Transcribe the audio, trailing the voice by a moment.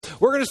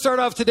We're going to start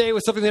off today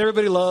with something that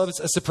everybody loves,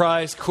 a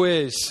surprise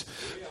quiz.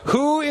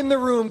 Who in the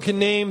room can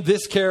name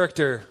this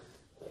character?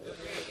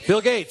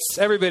 Bill Gates.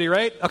 Everybody,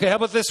 right? Okay, how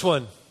about this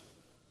one?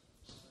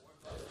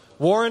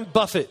 Warren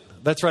Buffett.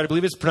 That's right. I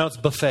believe it's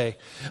pronounced buffet.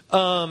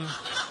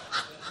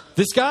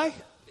 This guy?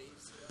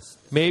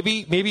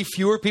 Maybe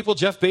fewer people.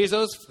 Jeff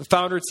Bezos,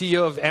 founder and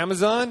CEO of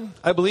Amazon,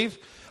 I believe.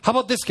 How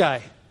about this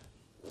guy?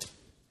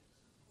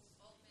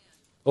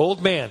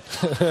 Old man.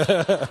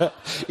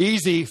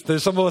 Easy.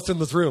 There's some of us in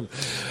this room.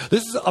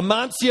 This is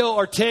Amancio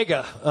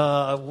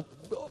Ortega.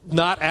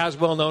 Not as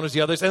well known as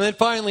the others. And then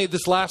finally,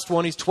 this last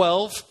one, he's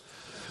 12.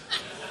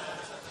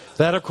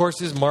 That, of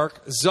course, is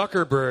Mark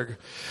Zuckerberg.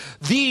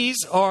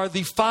 These are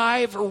the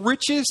 5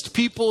 richest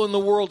people in the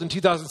world in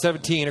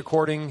 2017,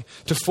 according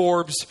to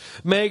Forbes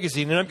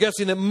magazine. And I'm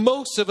guessing that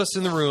most of us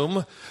in the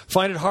room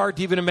find it hard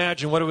to even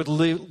imagine what it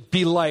would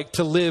be like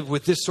to live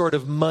with this sort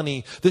of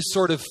money, this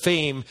sort of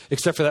fame,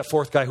 except for that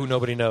 4th guy who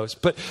nobody knows.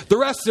 But the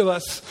rest of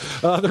us,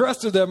 the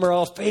rest of them are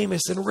all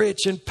famous and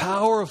rich and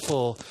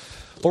powerful.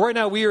 Well, right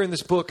now we are in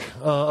this book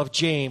of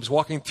James,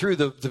 walking through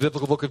the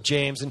biblical book of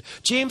James. And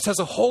James has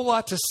a whole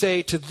lot to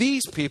say to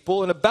these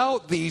people and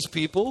about these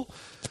people.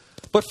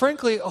 But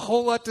frankly, a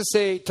whole lot to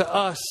say to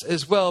us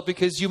as well,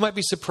 because you might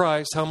be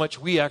surprised how much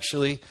we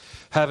actually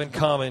have in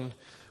common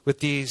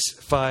with these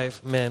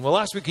 5 men. Well,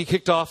 last week he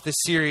kicked off this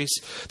series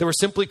that we're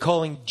simply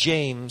calling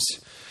James.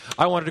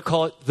 I wanted to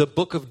call it the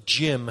Book of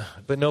Jim,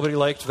 but nobody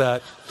liked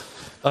that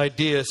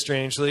idea,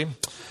 strangely.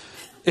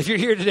 If you're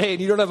here today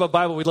and you don't have a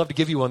Bible, we'd love to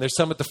give you one. There's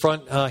some at the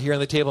front here on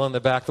the table in the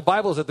back. The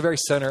Bible is at the very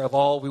center of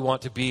all we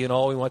want to be and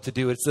all we want to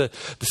do. It's the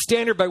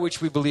standard by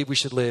which we believe we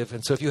should live.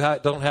 And so if you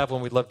don't have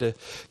one, we'd love to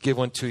give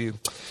one to you.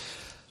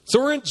 So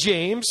we're in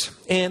James,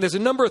 and there's a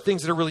number of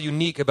things that are really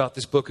unique about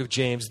this book of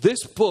James.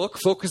 This book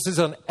focuses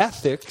on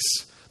ethics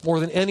more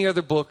than any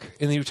other book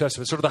in the New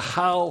Testament, sort of the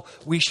how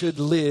we should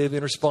live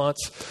in response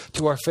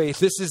to our faith.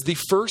 This is the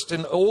first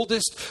and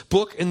oldest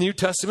book in the New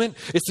Testament.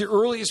 It's the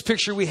earliest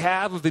picture we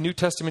have of the New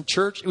Testament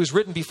church. It was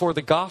written before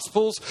the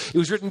Gospels. It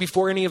was written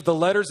before any of the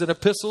letters and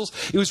epistles.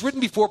 It was written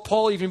before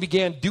Paul even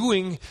began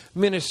doing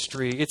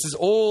ministry. It's as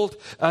old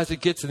as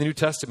it gets in the New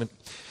Testament.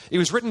 It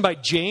was written by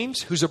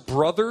James, who's a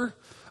brother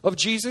of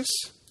Jesus.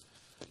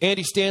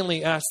 Andy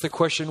Stanley asked the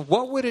question,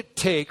 what would it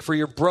take for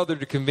your brother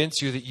to convince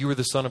you that you were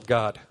the Son of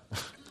God?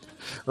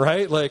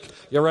 Right? Like,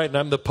 you're right, and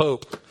I'm the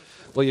Pope.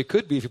 Well, you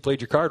could be if you played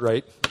your card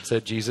right,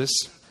 said Jesus.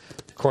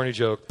 Corny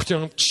joke.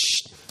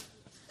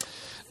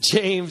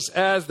 James,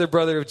 as the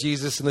brother of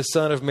Jesus and the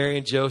son of Mary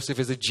and Joseph,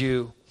 is a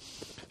Jew.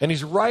 And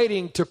he's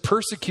writing to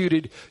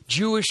persecuted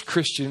Jewish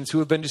Christians who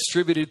have been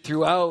distributed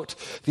throughout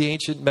the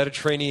ancient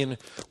Mediterranean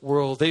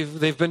world.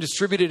 They've been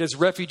distributed as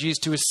refugees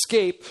to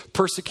escape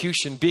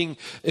persecution, being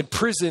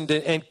imprisoned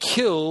and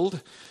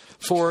killed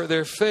for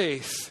their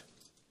faith.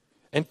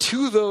 And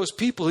to those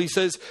people, he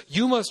says,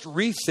 you must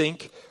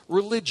rethink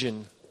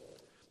religion,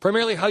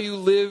 primarily how you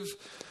live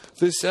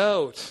this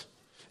out.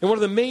 And one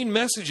of the main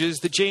messages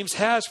that James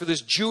has for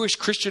this Jewish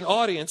Christian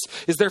audience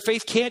is their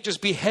faith can't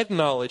just be head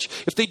knowledge.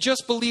 If they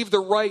just believe the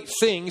right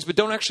things but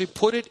don't actually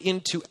put it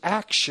into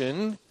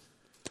action,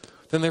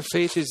 then their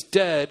faith is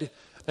dead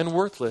and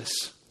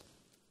worthless.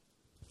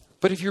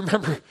 But if you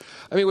remember,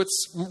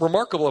 what's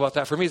remarkable about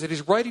that for me is that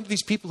he's writing to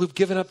these people who've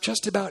given up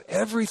just about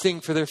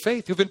everything for their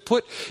faith, who've been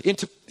put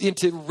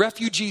into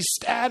refugee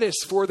status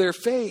for their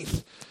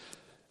faith.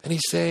 And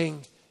he's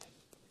saying,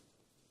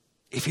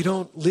 if you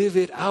don't live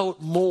it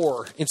out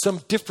more in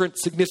some different,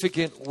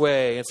 significant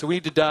way. And so we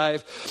need to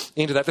dive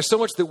into that. There's so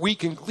much that we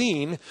can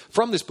glean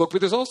from this book,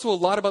 but there's also a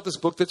lot about this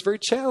book that's very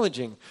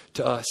challenging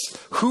to us.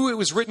 Who it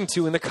was written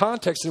to and the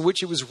context in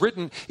which it was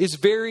written is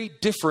very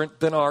different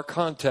than our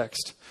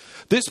context.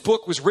 This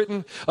book was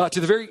written to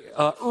the very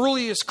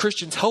earliest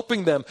Christians,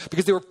 helping them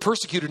because they were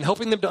persecuted and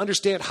helping them to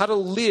understand how to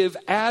live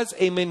as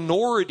a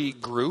minority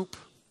group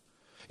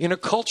in a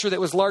culture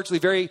that was largely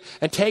very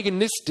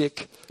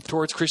antagonistic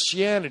towards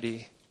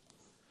Christianity.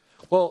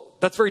 Well,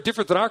 that's very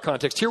different than our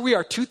context. Here we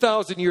are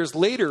 2,000 years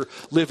later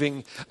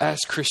living as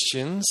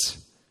Christians.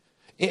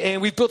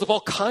 And we've built up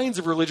all kinds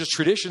of religious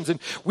traditions. And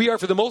we are,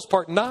 for the most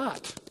part,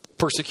 not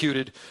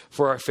persecuted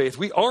for our faith.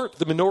 We aren't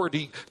the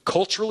minority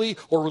culturally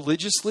or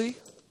religiously.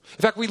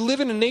 In fact, we live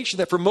in a nation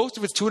that for most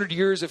of its 200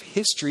 years of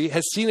history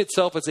has seen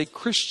itself as a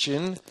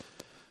Christian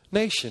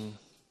nation.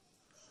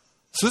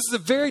 So this is a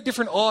very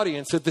different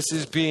audience that this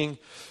is being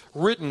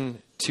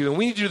written to. And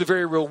we need to do the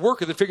very real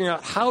work of figuring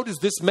out how does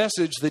this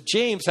message that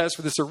James has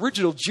for this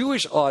original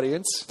Jewish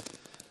audience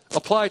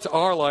apply to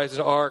our lives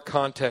and our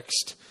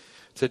context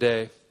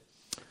today.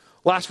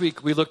 Last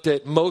week, we looked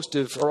at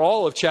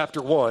all of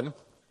chapter 1,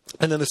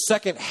 and then the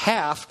second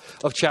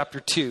half of chapter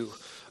 2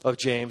 of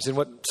James. And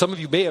what some of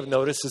you may have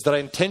noticed is that I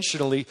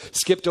intentionally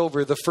skipped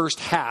over the first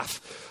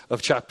half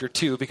of chapter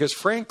 2 because,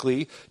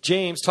 frankly,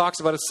 James talks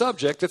about a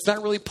subject that's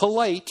not really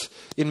polite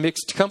in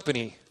mixed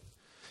company.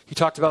 He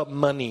talked about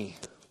money,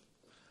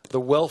 the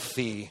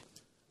wealthy,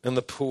 and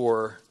the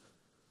poor.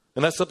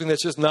 And that's something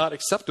that's just not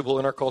acceptable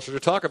in our culture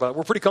to talk about.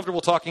 We're pretty comfortable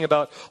talking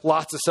about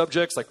lots of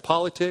subjects like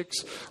politics,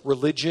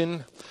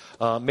 religion,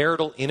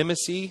 marital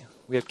intimacy.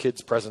 We have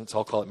kids present, so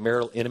I'll call it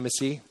marital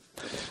intimacy.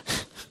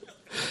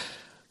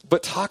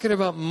 But talking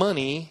about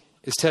money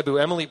is taboo.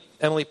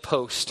 Emily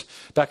Post,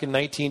 back in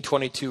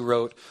 1922,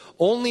 wrote,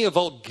 "Only a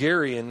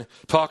vulgarian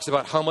talks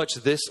about how much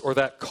this or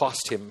that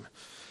cost him.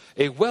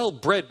 A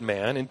well-bred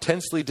man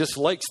intensely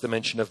dislikes the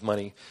mention of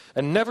money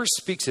and never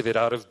speaks of it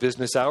out of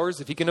business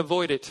hours if he can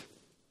avoid it."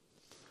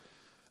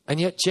 And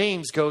yet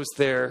James goes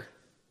there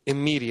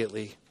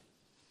immediately.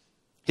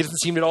 He doesn't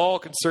seem at all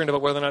concerned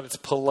about whether or not it's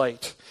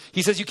polite.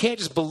 He says you can't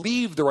just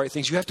believe the right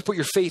things. You have to put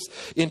your faith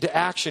into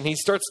action. He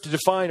starts to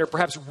define or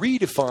perhaps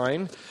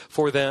redefine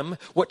for them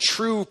what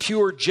true,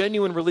 pure,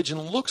 genuine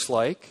religion looks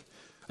like.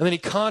 And then he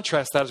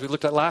contrasts that, as we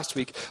looked at last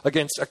week,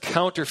 against a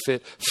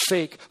counterfeit,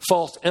 fake,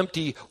 false,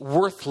 empty,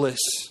 worthless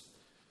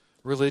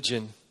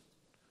religion.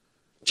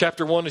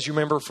 Chapter 1, as you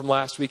remember from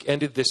last week,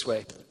 ended this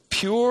way.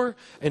 Pure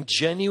and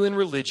genuine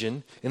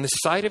religion in the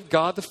sight of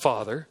God the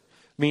Father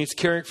means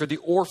caring for the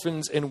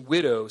orphans and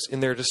widows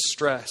in their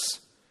distress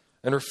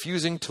and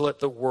refusing to let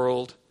the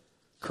world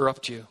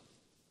corrupt you.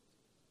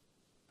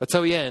 That's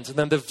how he ends. And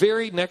then the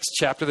very next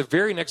chapter, the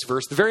very next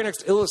verse, the very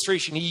next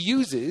illustration he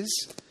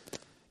uses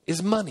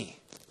is money.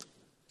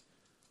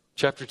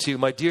 Chapter 2,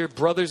 my dear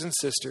brothers and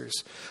sisters,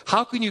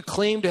 how can you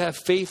claim to have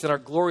faith in our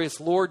glorious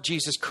Lord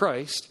Jesus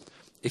Christ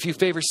if you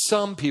favor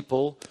some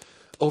people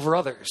over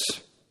others?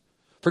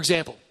 For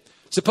example,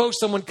 suppose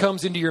someone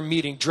comes into your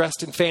meeting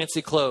dressed in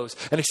fancy clothes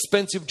and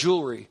expensive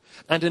jewelry,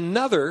 and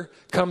another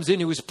comes in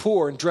who is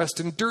poor and dressed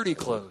in dirty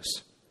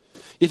clothes.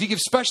 If you give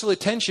special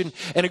attention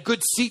and a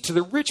good seat to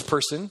the rich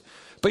person,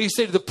 but you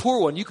say to the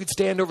poor one, you could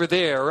stand over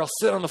there or I'll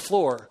sit on the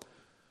floor.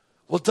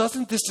 Well,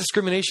 doesn't this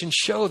discrimination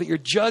show that your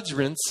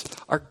judgments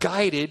are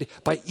guided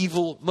by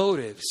evil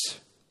motives?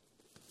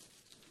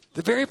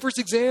 The very first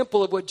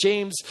example of what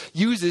James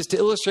uses to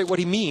illustrate what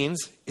he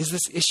means is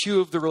this issue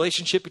of the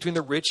relationship between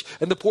the rich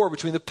and the poor,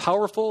 between the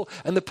powerful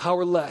and the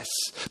powerless,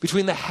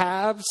 between the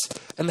haves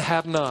and the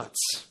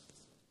have-nots.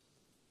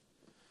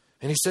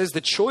 And he says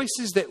the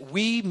choices that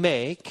we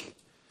make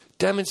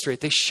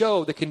demonstrate, they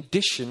show the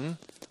condition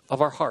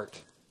of our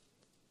heart.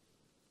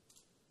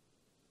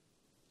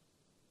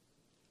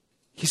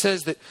 He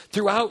says that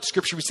throughout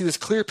Scripture, we see this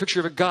clear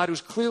picture of a God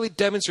who's clearly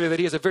demonstrated that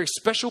he has a very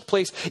special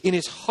place in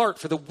his heart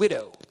for the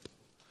widow,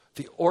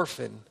 the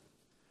orphan,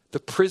 the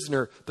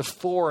prisoner, the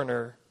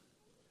foreigner,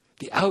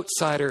 the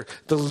outsider,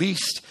 the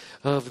least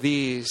of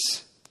these.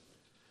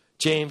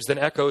 James then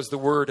echoes the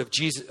words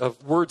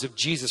of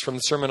Jesus from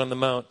the Sermon on the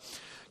Mount.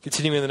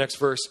 Continuing in the next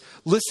verse.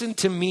 Listen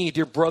to me,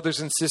 dear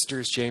brothers and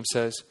sisters, James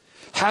says.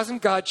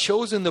 Hasn't God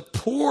chosen the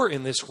poor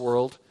in this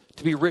world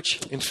to be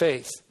rich in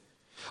faith?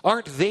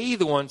 Aren't they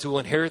the ones who will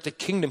inherit the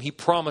kingdom he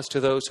promised to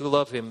those who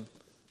love him?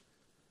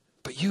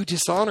 But you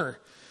dishonor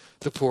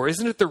the poor.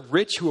 Isn't it the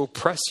rich who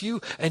oppress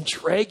you and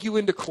drag you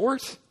into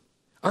court?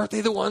 Aren't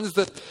they the ones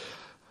that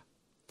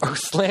are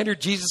slander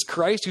Jesus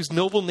Christ, whose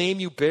noble name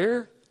you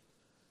bear?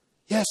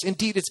 Yes,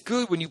 indeed, it's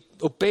good when you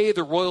obey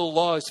the royal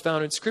laws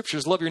found in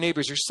Scriptures. Love your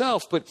neighbors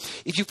yourself. But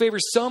if you favor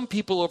some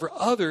people over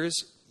others,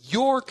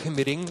 you're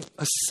committing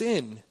a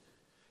sin.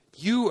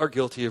 You are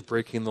guilty of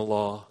breaking the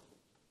law.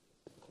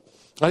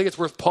 I think it's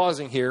worth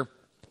pausing here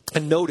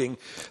and noting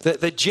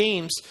that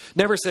James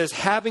never says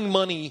having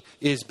money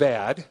is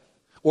bad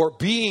or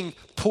being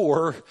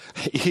poor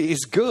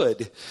is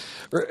good.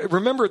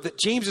 Remember that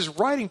James is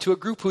writing to a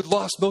group who had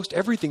lost most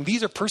everything.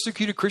 These are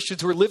persecuted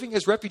Christians who are living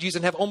as refugees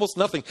and have almost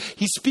nothing.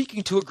 He's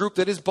speaking to a group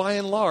that is by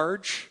and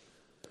large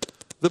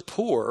the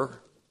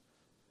poor.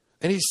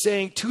 And he's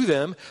saying to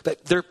them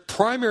that their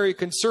primary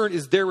concern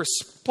is their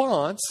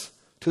response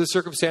to the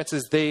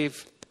circumstances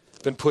they've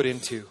been put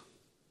into.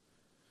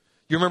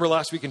 You remember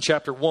last week in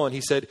chapter 1,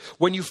 he said,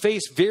 when you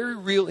face very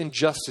real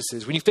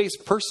injustices, when you face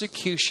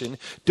persecution,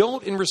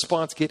 don't in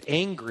response get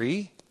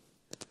angry,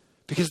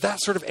 because that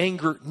sort of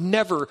anger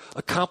never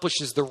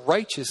accomplishes the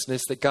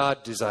righteousness that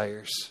God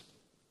desires.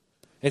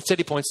 Instead,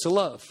 he points to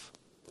love,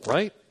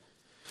 right?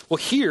 Well,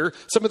 here,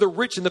 some of the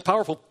rich and the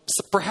powerful,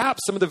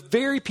 perhaps some of the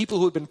very people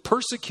who have been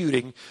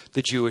persecuting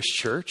the Jewish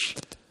church,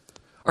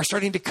 are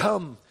starting to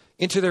come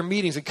into their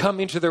meetings and come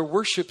into their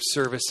worship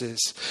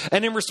services.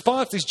 And in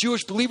response, these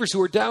Jewish believers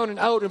who are down and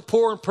out and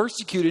poor and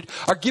persecuted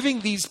are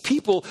giving these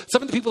people,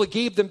 some of the people that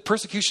gave them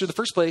persecution in the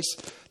first place,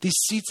 these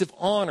seats of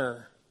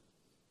honor.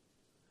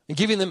 And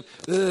giving them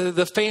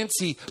the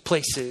fancy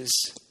places.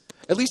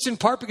 At least in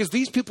part because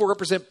these people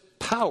represent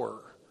power.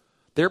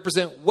 They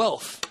represent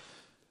wealth.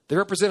 They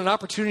represent an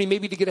opportunity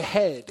maybe to get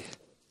ahead.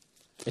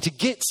 And to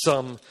get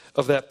some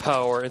of that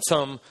power and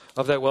some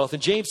of that wealth.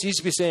 And James seems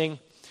to be saying,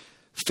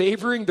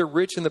 favoring the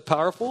rich and the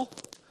powerful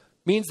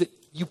means that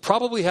you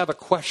probably have a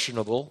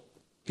questionable,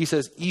 he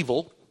says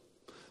evil,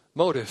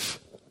 motive.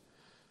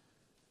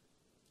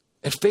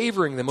 And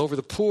favoring them over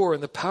the poor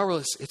and the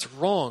powerless, it's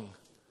wrong.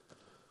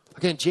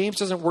 Again, James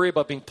doesn't worry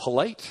about being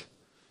polite.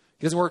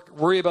 He doesn't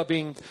worry about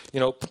being,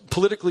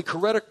 politically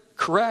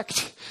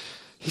correct.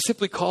 He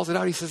simply calls it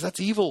out. He says, that's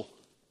evil.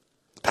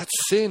 That's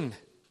sin.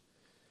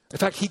 In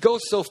fact, he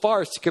goes so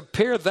far as to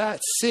compare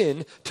that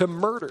sin to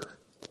murder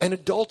and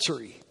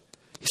adultery.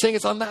 He's saying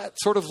it's on that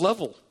sort of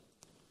level.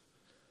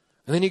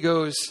 And then he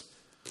goes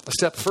a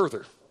step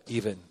further,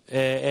 even.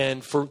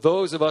 And for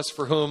those of us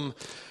for whom,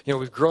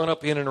 we've grown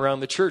up in and around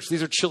the church,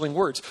 these are chilling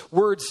words.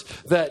 Words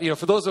that,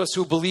 for those of us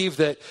who believe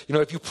that,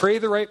 if you pray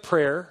the right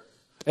prayer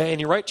and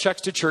you write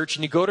checks to church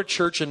and you go to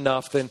church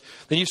enough, then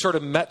you sort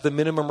of met the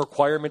minimum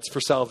requirements for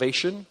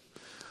salvation.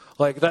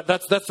 Like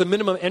that's the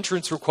minimum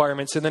entrance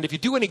requirements. And then if you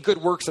do any good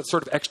works, that's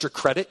sort of extra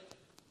credit.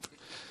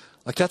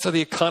 Like that's how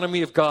the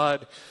economy of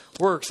God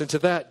works. And to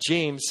that,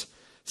 James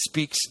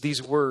speaks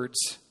these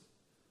words.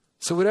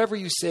 So whatever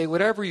you say,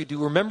 whatever you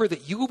do, remember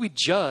that you will be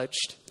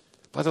judged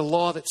by the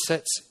law that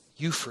sets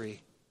you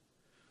free.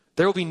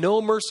 There will be no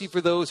mercy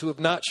for those who have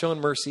not shown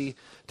mercy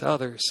to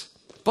others.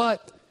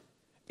 But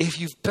if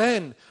you've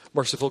been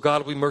merciful,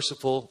 God will be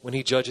merciful when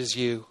he judges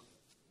you.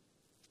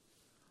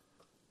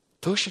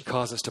 Those should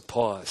cause us to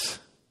pause,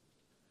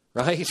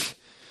 right?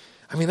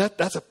 I mean,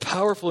 that's a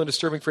powerful and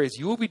disturbing phrase.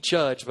 You will be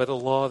judged by the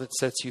law that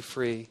sets you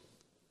free.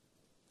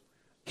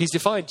 He's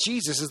defined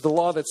Jesus as the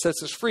law that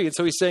sets us free. And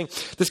so he's saying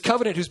this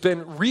covenant who's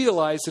been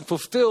realized and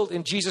fulfilled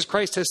in Jesus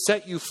Christ has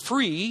set you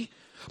free.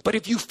 But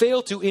if you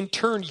fail to in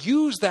turn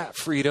use that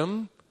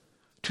freedom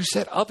to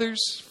set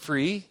others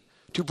free,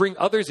 to bring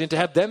others in, to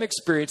have them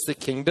experience the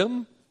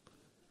kingdom,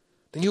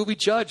 then you will be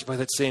judged by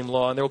that same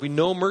law. And there will be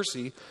no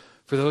mercy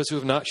for those who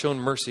have not shown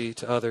mercy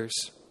to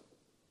others.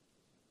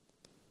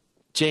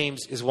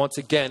 James is once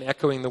again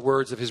echoing the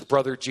words of his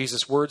brother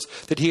Jesus, words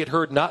that he had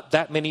heard not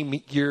that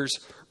many years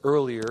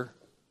earlier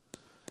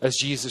as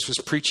Jesus was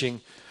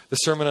preaching the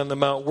Sermon on the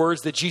Mount,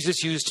 words that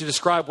Jesus used to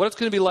describe what it's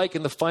going to be like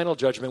in the final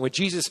judgment when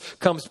Jesus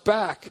comes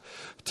back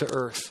to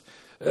earth.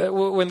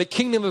 When the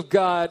kingdom of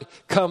God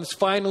comes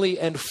finally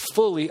and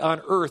fully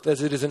on earth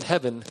as it is in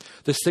heaven,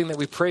 this thing that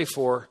we pray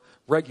for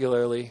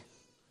regularly.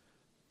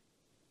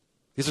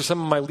 These are some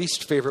of my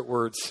least favorite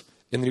words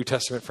in the New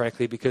Testament,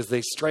 frankly, because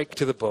they strike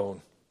to the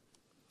bone.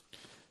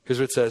 Here's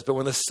what it says. But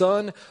when the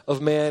Son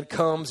of Man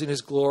comes in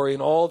his glory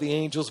and all the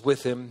angels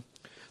with him,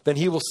 then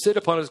he will sit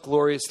upon his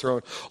glorious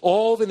throne.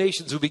 All the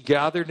nations will be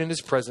gathered in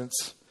his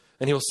presence,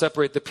 and he will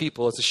separate the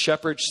people as a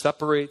shepherd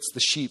separates the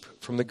sheep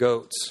from the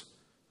goats.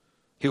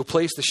 He will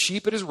place the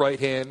sheep at his right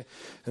hand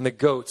and the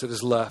goats at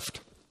his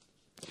left.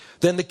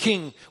 Then the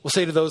king will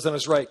say to those on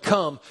his right,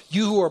 come,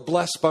 you who are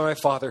blessed by my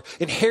Father,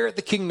 inherit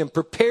the kingdom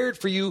prepared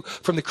for you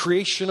from the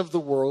creation of the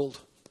world.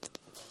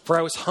 For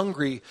I was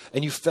hungry,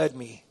 and you fed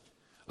me.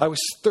 I was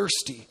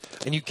thirsty,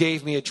 and you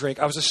gave me a drink.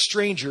 I was a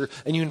stranger,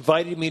 and you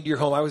invited me into your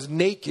home. I was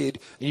naked,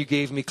 and you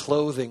gave me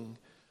clothing.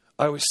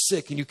 I was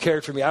sick, and you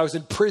cared for me. I was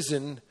in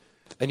prison,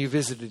 and you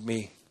visited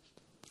me.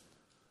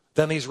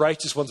 Then these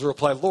righteous ones will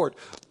reply, Lord,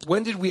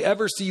 when did we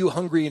ever see you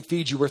hungry and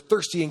feed you, or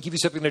thirsty and give you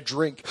something to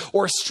drink,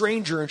 or a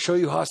stranger and show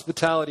you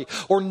hospitality,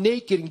 or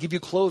naked and give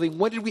you clothing?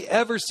 When did we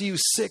ever see you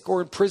sick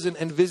or in prison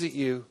and visit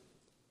you?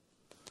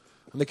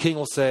 And the king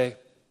will say,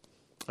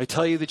 I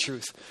tell you the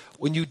truth.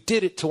 When you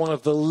did it to one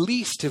of the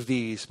least of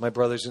these, my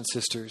brothers and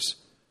sisters,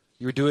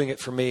 you were doing it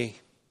for me.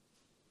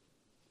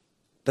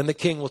 Then the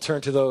king will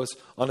turn to those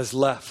on his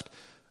left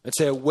and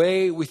say,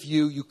 away with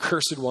you, you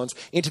cursed ones,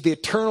 into the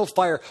eternal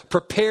fire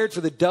prepared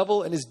for the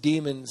devil and his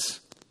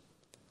demons.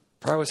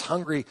 For I was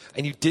hungry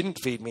and you didn't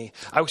feed me.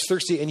 I was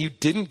thirsty and you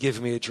didn't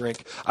give me a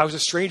drink. I was a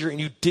stranger and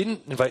you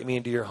didn't invite me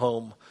into your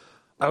home.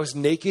 I was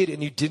naked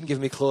and you didn't give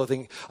me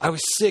clothing. I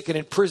was sick and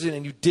in prison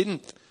and you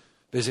didn't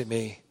visit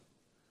me.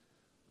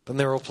 Then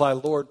they will reply,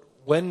 Lord,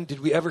 when did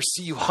we ever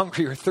see you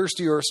hungry or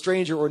thirsty or a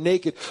stranger or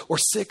naked or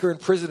sick or in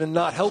prison and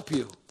not help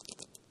you?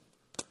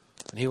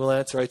 And he will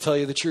answer, I tell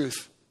you the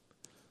truth.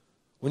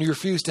 When you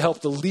refuse to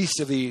help the least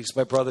of these,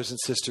 my brothers and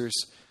sisters,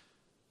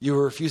 you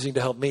are refusing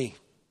to help me.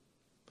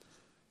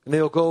 And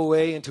they will go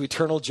away into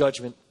eternal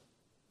judgment,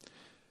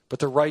 but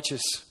the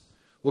righteous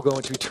will go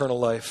into eternal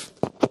life.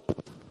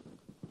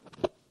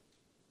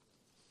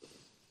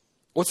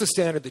 What's the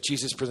standard that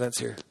Jesus presents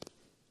here?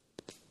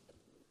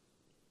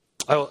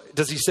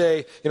 Does he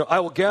say,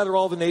 I will gather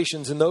all the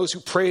nations and those who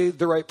prayed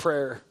the right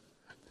prayer,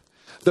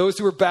 those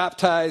who were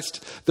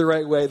baptized the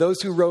right way, those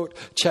who wrote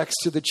checks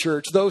to the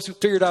church, those who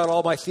figured out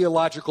all my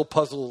theological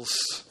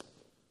puzzles?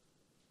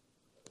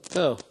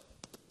 No.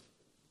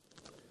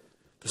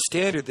 The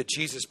standard that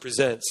Jesus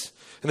presents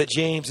and that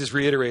James is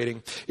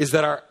reiterating is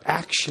that our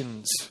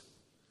actions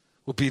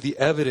will be the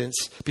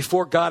evidence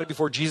before God and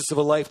before Jesus of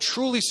a life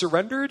truly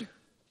surrendered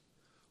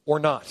or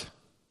not.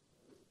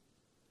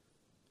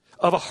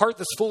 Of a heart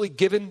that's fully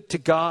given to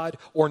God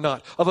or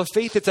not. Of a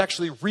faith that's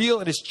actually real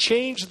and has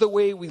changed the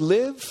way we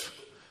live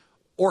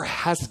or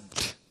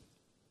hasn't.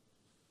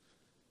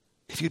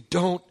 If you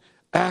don't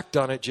act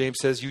on it, James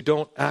says, you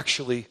don't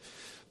actually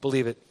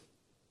believe it.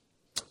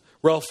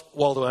 Ralph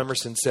Waldo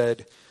Emerson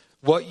said,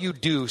 what you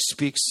do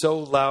speaks so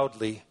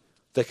loudly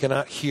they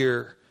cannot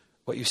hear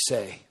what you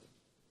say.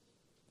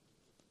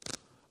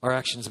 Our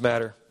actions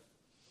matter.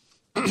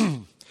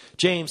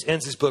 James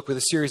ends his book with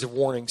a series of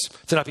warnings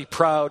to not be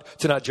proud,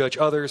 to not judge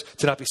others,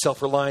 to not be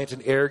self-reliant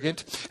and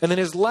arrogant. And then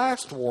his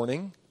last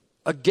warning,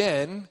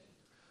 again,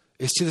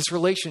 is to this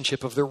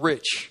relationship of the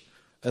rich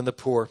and the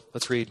poor.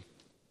 Let's read.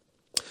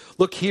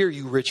 Look here,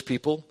 you rich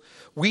people.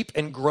 Weep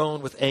and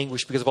groan with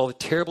anguish because of all the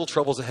terrible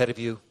troubles ahead of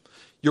you.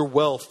 Your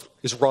wealth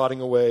is rotting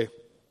away,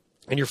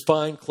 and your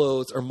fine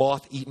clothes are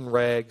moth-eaten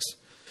rags.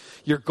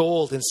 Your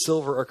gold and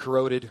silver are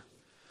corroded.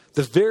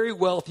 The very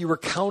wealth you were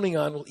counting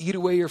on will eat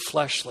away your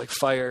flesh like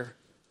fire.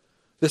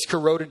 This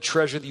corroded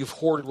treasure that you've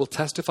hoarded will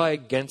testify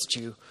against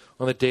you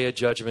on the day of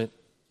judgment.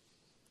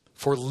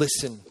 For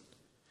listen,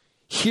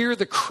 hear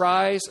the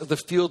cries of the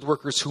field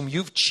workers whom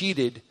you've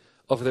cheated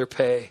of their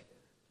pay.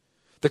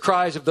 The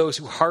cries of those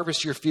who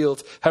harvest your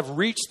fields have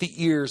reached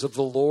the ears of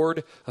the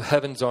Lord of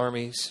heaven's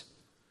armies.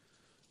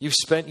 You've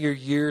spent your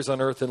years on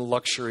earth in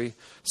luxury,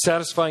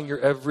 satisfying your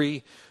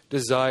every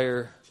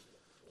desire.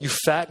 You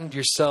fattened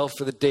yourself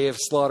for the day of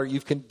slaughter.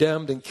 You've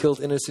condemned and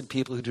killed innocent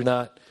people who do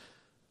not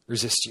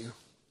resist you.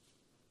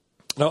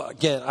 Now,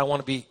 again, I want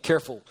to be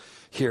careful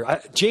here.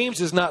 James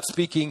is not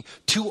speaking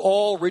to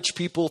all rich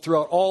people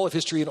throughout all of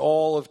history and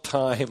all of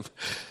time.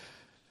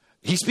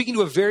 He's speaking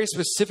to a very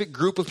specific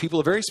group of people,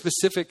 a very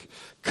specific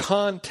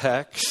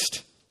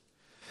context.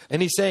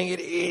 And he's saying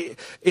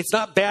it's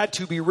not bad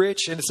to be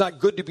rich and it's not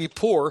good to be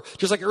poor.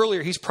 Just like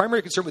earlier, he's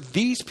primarily concerned with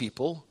these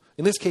people,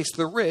 in this case,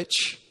 the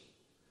rich,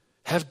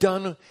 have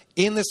done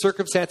in the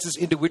circumstances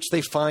into which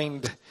they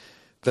find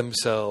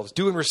themselves,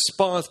 do in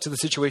response to the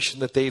situation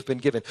that they've been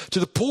given. To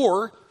the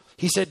poor,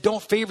 he said,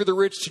 don't favor the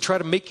rich to try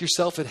to make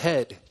yourself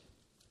ahead.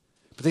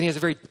 But then he has a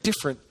very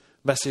different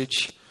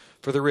message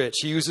for the rich.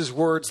 He uses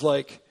words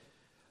like,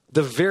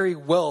 the very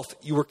wealth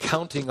you were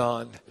counting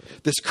on,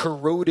 this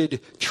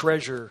corroded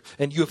treasure,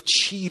 and you have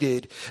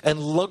cheated, and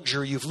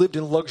luxury, you've lived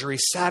in luxury,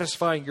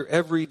 satisfying your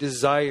every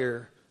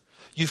desire.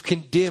 You've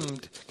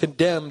condemned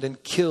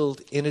and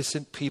killed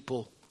innocent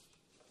people.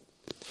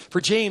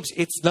 For James,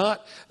 it's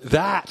not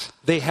that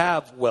they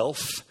have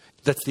wealth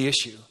that's the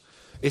issue.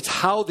 It's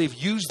how they've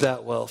used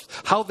that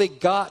wealth, how they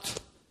got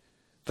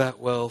that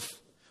wealth.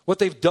 What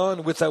they've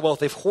done with that wealth,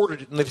 they've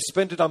hoarded it and they've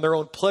spent it on their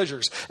own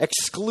pleasures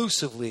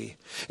exclusively.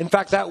 In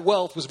fact, that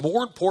wealth was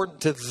more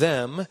important to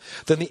them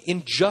than the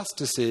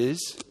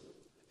injustices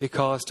it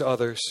caused to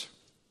others.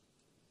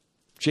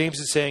 James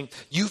is saying,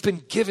 you've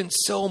been given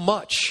so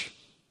much,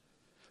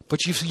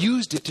 but you've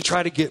used it to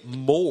try to get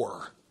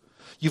more.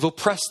 You've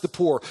oppressed the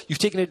poor. You've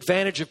taken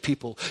advantage of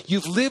people.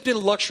 You've lived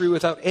in luxury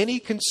without any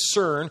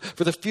concern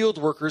for the field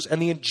workers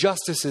and the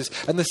injustices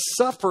and the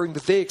suffering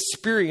that they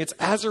experience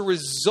as a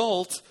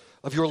result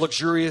of your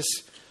luxurious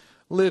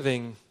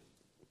living.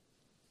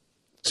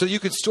 So you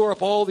can store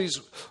up all these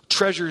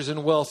treasures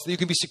and wealth, so you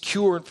can be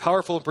secure and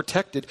powerful and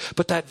protected.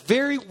 But that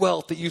very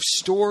wealth that you've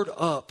stored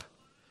up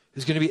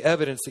is going to be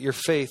evidence that your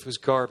faith was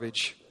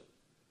garbage.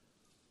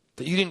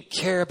 That you didn't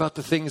care about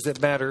the things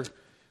that matter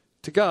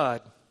to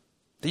God.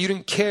 That you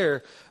didn't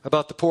care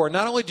about the poor.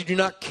 Not only did you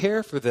not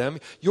care for them,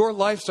 your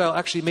lifestyle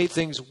actually made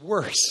things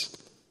worse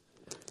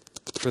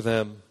for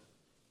them.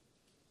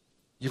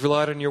 You've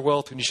relied on your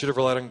wealth when you should have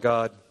relied on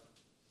God.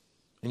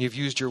 And you've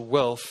used your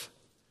wealth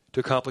to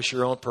accomplish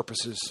your own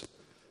purposes,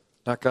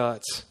 not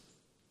God's.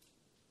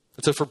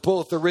 And so for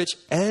both the rich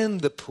and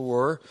the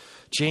poor,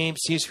 James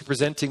seems to be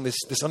presenting this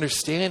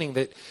understanding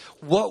that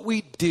what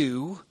we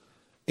do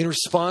in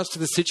response to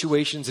the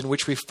situations in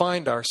which we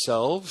find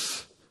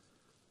ourselves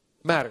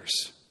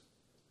matters.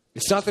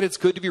 It's not that it's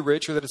good to be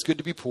rich or that it's good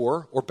to be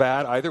poor or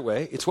bad either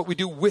way. It's what we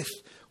do with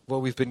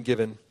what we've been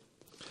given.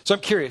 So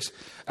I'm curious,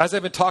 as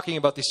I've been talking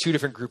about these two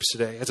different groups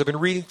today, as I've been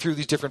reading through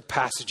these different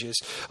passages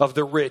of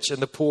the rich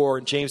and the poor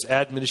and James'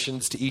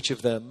 admonitions to each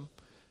of them,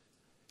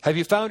 have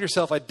you found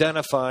yourself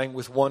identifying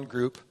with one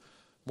group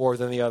more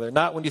than the other?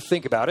 Not when you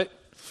think about it,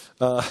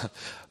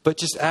 but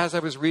just as I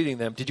was reading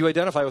them, did you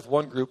identify with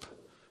one group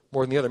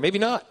more than the other? Maybe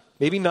not.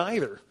 Maybe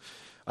neither.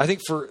 I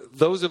think for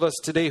those of us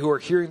today who are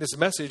hearing this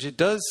message, it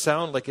does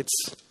sound like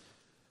it's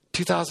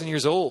 2,000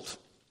 years old.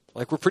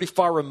 Like we're pretty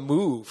far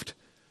removed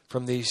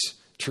from these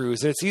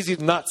truths. And it's easy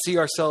to not see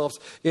ourselves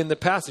in the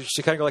passage,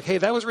 to kind of go like, hey,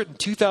 that was written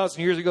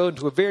 2,000 years ago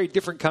into a very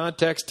different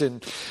context,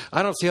 and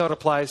I don't see how it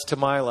applies to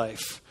my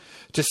life.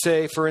 To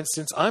say, for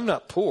instance, I'm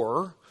not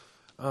poor,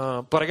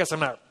 but I guess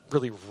I'm not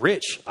really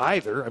rich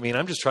either. I mean,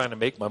 I'm just trying to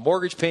make my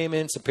mortgage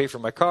payments and pay for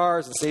my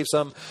cars and save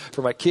some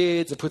for my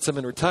kids and put some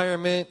in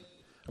retirement.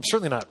 I'm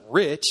certainly not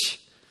rich.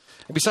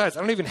 And besides,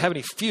 I don't even have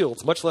any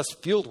fields, much less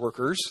field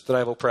workers that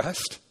I've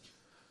oppressed.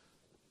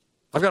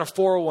 I've got a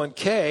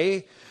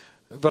 401k,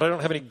 but I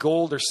don't have any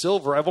gold or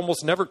silver. I've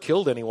almost never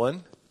killed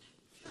anyone.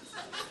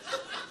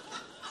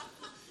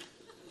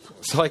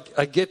 So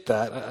I get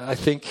that. I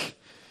think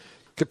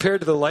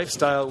compared to the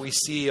lifestyle we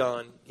see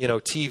on,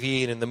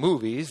 TV and in the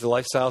movies, the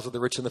lifestyles of the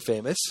rich and the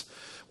famous,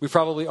 we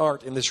probably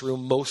aren't in this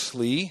room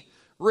mostly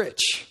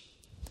rich.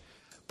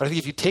 But I think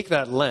if you take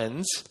that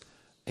lens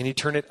and you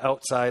turn it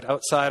outside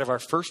of our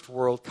first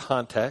world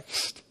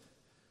context,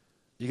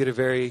 you get a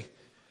very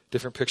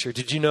different picture.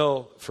 Did you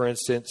know, for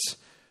instance,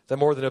 that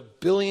more than 1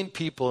 billion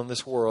people in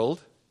this world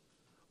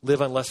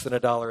live on less than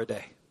 $1 a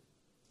day?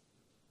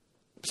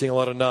 I'm seeing a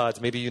lot of nods.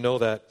 Maybe you know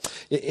that.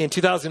 In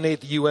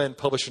 2008, the UN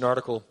published an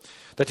article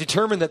that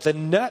determined that the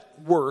net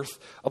worth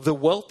of the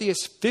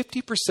wealthiest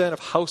 50% of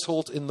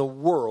households in the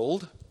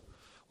world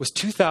was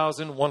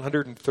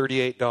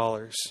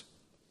 $2,138.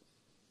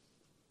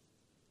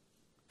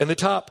 And the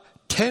top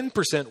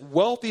 10%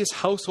 wealthiest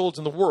households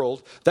in the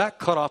world, that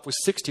cutoff was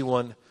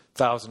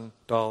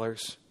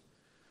 $61,000.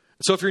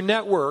 So if your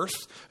net worth,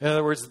 in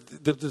other words,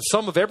 the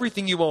sum of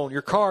everything you own,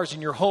 your cars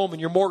and your home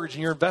and your mortgage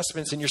and your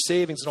investments and your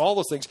savings and all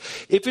those things,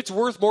 if it's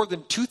worth more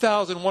than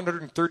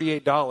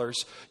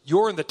 $2,138,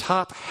 you're in the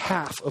top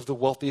half of the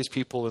wealthiest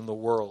people in the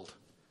world.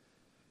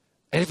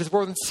 And if it's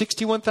more than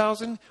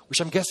 $61,000,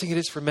 which I'm guessing it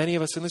is for many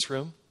of us in this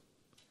room,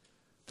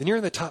 then you're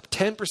in the top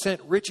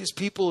 10% richest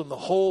people in the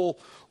whole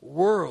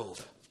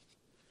world.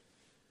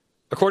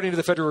 According to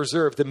the Federal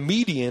Reserve, the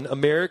median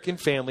American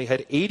family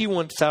had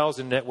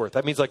 $81,000 net worth.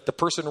 That means like the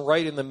person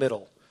right in the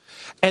middle.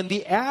 And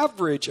the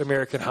average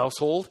American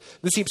household,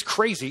 this seems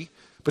crazy,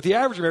 but the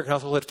average American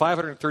household had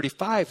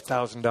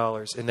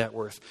 $535,000 in net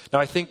worth. Now,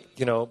 I think,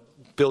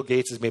 Bill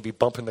Gates is maybe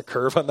bumping the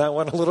curve on that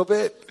one a little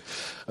bit.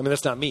 I mean,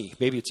 that's not me.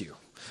 Maybe it's you.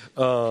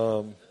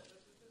 But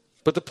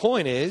the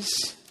point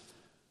is,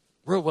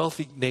 we're a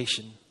wealthy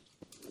nation.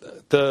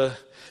 The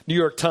New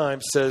York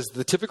Times says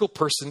the typical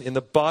person in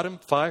the bottom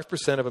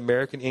 5% of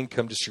American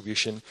income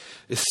distribution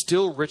is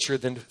still richer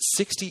than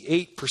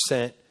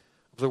 68% of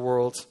the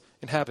world's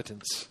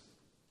inhabitants.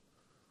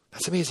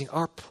 That's amazing.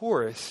 Our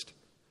poorest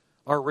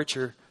are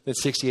richer than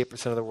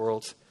 68% of the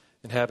world's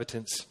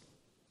inhabitants.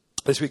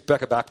 This week,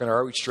 Becca Backman,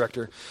 our outreach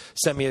director,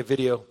 sent me a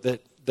video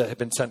that had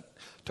been sent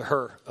to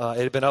her. It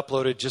had been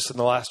uploaded just in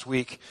the last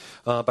week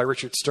by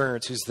Richard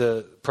Stearns, who's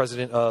the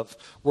president of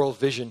World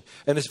Vision.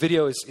 And this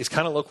video is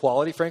kind of low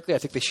quality, frankly. I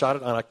think they shot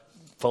it on a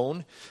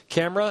phone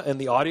camera, and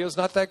the audio is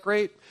not that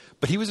great.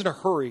 But he was in a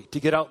hurry to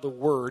get out the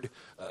word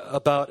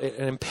about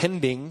an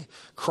impending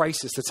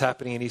crisis that's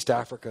happening in East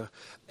Africa.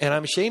 And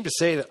I'm ashamed to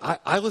say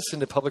that I listen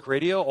to public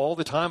radio all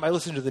the time. I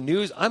listen to the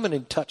news. I'm an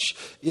in-touch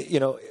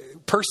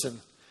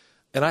person.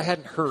 And I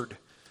hadn't heard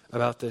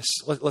about this.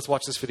 Let's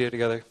watch this video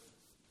together.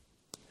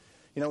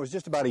 It was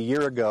just about a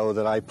year ago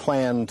that I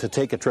planned to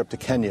take a trip to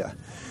Kenya.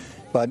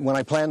 But when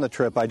I planned the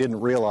trip, I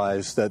didn't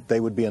realize that they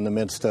would be in the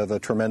midst of a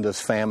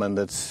tremendous famine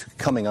that's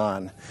coming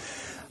on.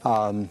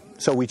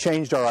 So we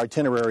changed our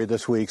itinerary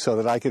this week so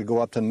that I could go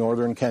up to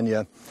northern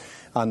Kenya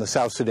on the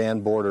South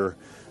Sudan border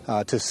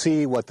to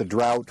see what the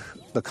drought,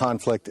 the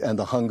conflict, and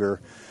the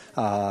hunger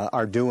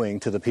are doing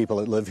to the people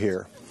that live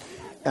here.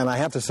 And I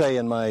have to say,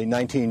 in my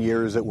 19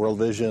 years at World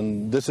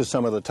Vision, this is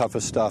some of the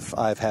toughest stuff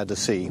I've had to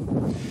see.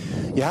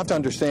 You have to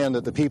understand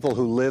that the people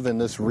who live in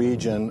this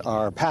region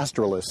are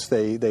pastoralists.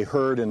 They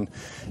herd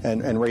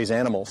and raise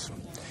animals.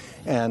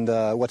 And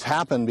what's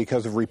happened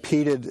because of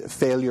repeated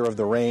failure of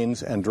the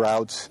rains and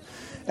droughts,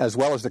 as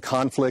well as the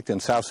conflict in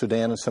South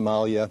Sudan and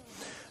Somalia,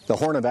 the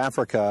Horn of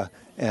Africa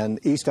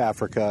and East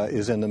Africa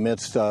is in the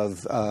midst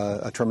of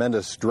a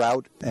tremendous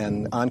drought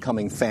and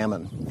oncoming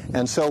famine.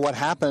 And so what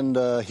happened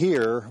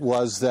here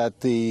was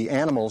that the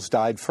animals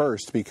died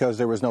first because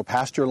there was no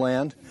pasture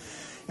land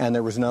and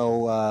there was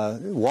no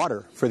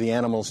water for the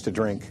animals to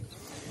drink.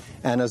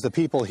 And as the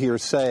people here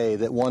say,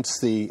 that once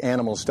the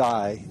animals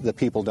die, the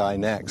people die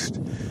next.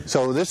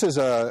 So this is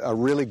a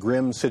really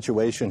grim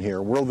situation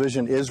here. World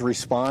Vision is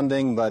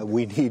responding, but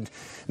we need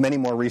many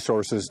more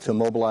resources to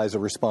mobilize a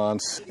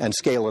response and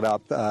scale it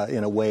up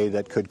in a way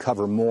that could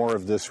cover more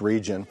of this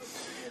region.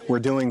 We're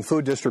doing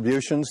food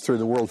distributions through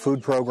the World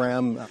Food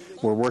Program.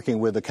 We're working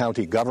with the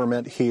county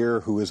government here,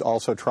 who is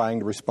also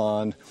trying to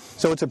respond.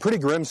 So it's a pretty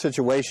grim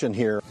situation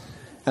here.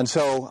 And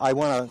so I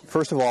want to,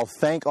 first of all,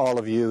 thank all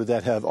of you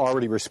that have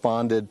already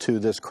responded to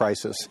this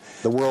crisis.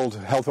 The World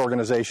Health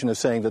Organization is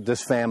saying that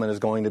this famine is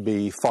going to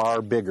be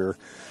far bigger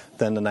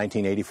than the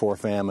 1984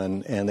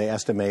 famine, and they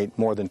estimate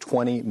more than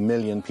 20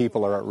 million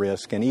people are at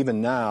risk. And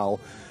even now,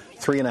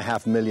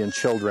 3.5 million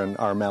children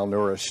are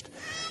malnourished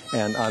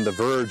and on the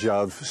verge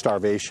of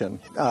starvation.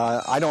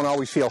 I don't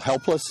always feel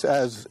helpless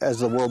as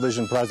the World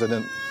Vision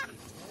president.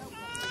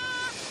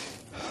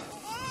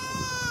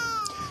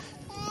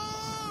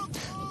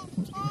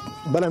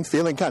 But I'm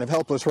feeling kind of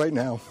helpless right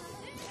now.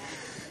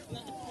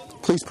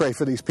 Please pray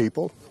for these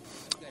people.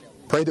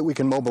 Pray that we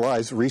can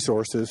mobilize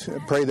resources.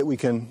 Pray that we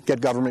can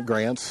get government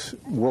grants,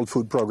 World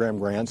Food Program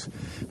grants.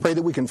 Pray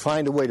that we can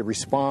find a way to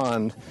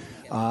respond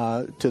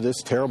to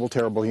this terrible,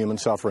 terrible human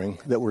suffering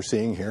that we're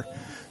seeing here.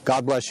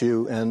 God bless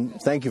you,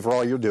 and thank you for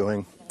all you're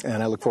doing.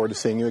 And I look forward to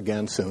seeing you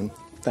again soon.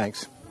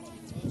 Thanks.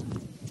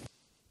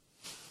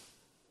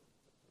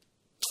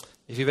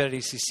 If you've been at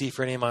ECC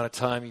for any amount of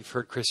time, you've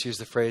heard Chris use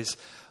the phrase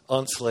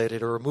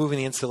insulated, or removing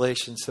the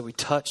insulation so we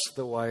touch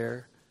the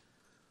wire.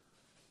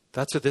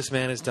 That's what this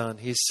man has done.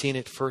 He's seen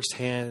it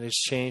firsthand, and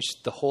it's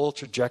changed the whole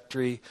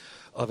trajectory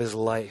of his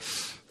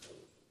life.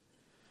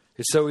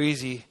 It's so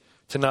easy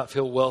to not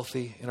feel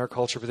wealthy in our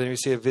culture, but then you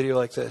see a video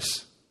like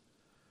this.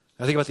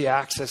 I think about the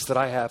access that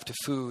I have to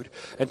food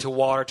and to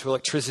water, to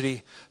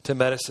electricity, to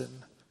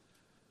medicine.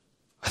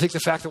 I think the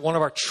fact that one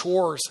of our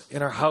chores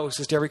in our house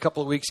is to every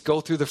couple of weeks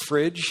go through the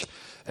fridge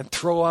and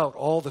throw out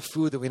all the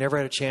food that we never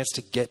had a chance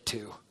to get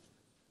to,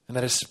 and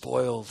that is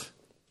spoiled.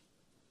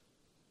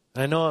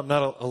 And I know I'm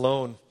not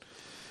alone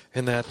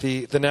in that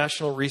the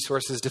National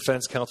Resources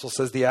Defense Council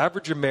says the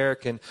average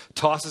American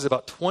tosses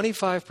about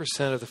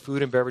 25% of the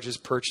food and beverages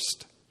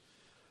purchased.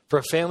 For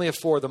a family of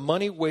 4, the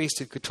money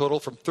wasted could total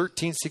from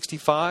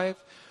 $1,365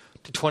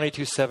 to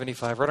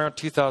 $2,275, right around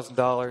 $2,000.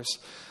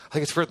 I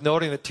think it's worth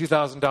noting that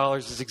 $2,000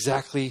 is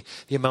exactly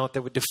the amount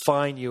that would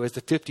define you as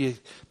the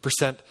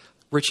 50%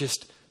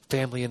 richest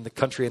family in the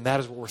country, and that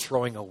is what we're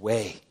throwing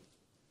away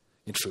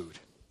in food.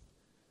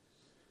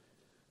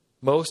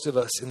 Most of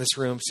us in this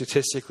room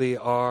statistically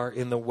are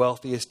in the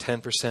wealthiest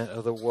 10%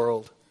 of the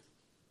world.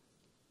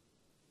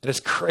 And as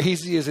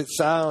crazy as it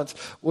sounds,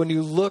 when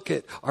you look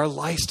at our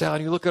lifestyle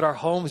and you look at our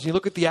homes and you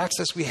look at the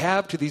access we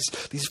have to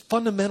these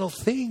fundamental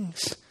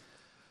things,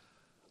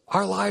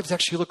 our lives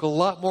actually look a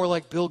lot more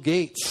like Bill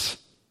Gates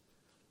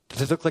than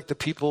they look like the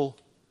people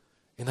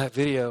in that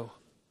video.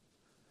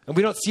 And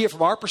we don't see it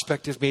from our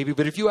perspective maybe,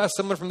 but if you ask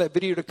someone from that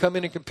video to come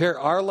in and compare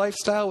our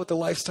lifestyle with the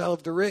lifestyle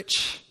of the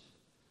rich,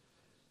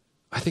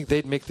 I think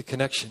they'd make the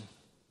connection.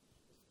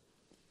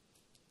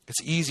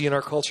 It's easy in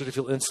our culture to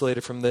feel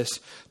insulated from this.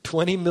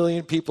 20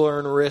 million people are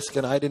in risk,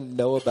 and I didn't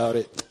know about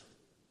it.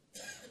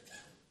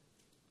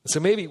 So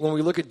maybe when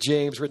we look at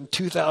James, written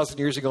 2,000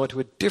 years ago into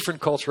a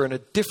different culture, in a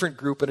different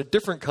group, in a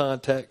different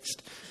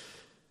context,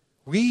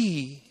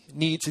 we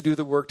need to do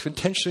the work to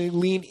intentionally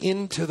lean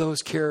into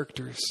those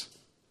characters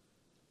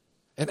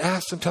and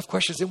ask some tough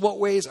questions. In what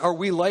ways are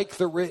we like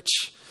the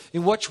rich?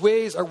 In what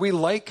ways are we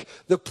like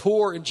the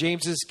poor in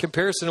James's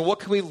comparison? And what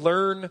can we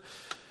learn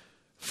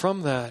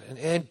from that?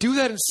 And do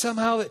that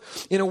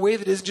in a way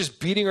that isn't just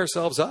beating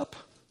ourselves up.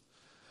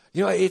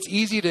 You know, it's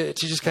easy to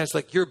just kind of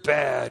like, you're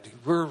bad.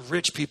 We're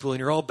rich people and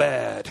you're all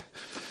bad.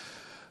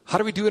 How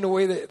do we do it in a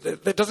way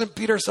that doesn't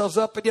beat ourselves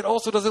up, but yet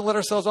also doesn't let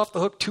ourselves off the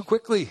hook too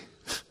quickly?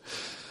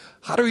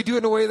 How do we do it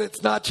in a way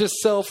that's not just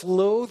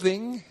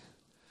self-loathing,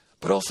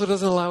 but also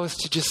doesn't allow us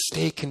to just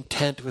stay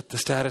content with the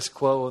status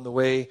quo and the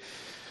way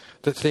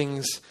that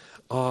things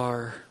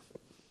are?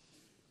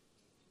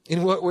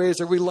 In what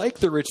ways are we like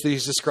the rich that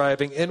he's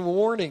describing and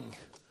warning,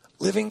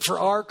 living for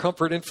our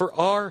comfort and for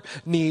our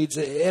needs,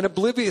 and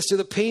oblivious to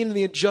the pain and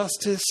the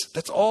injustice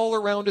that's all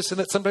around us and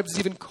that sometimes is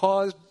even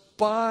caused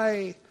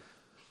by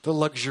the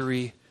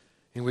luxury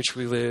in which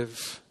we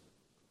live?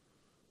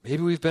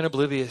 Maybe we've been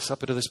oblivious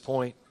up until this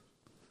point,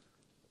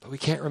 but we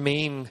can't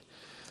remain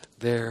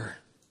there.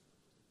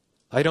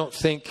 I don't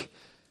think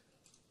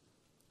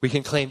we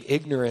can claim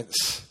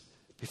ignorance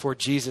before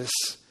Jesus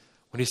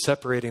when he's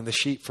separating the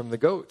sheep from the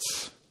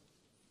goats.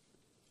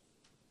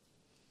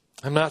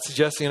 I'm not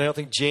suggesting, and I don't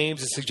think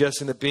James is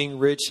suggesting, that being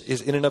rich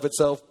is in and of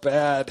itself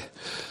bad.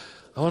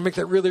 I want to make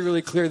that really,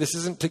 really clear. This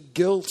isn't to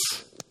guilt.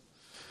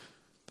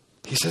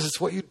 He says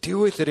it's what you do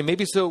with it. And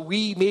maybe so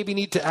we maybe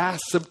need to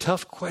ask some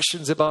tough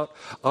questions about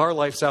our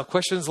lifestyle.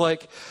 Questions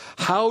like,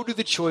 how do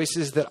the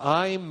choices that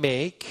I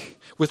make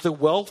with the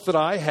wealth that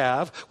I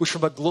have, which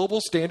from a global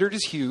standard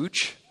is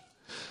huge,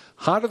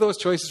 how do those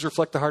choices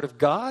reflect the heart of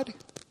God?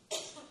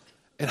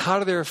 And how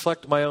do they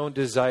reflect my own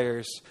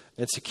desires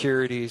and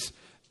securities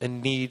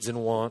and needs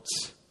and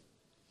wants?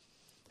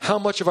 How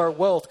much of our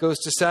wealth goes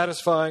to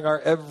satisfying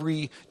our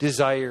every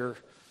desire,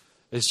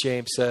 as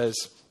James says?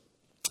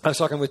 I was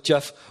talking with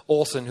Jeff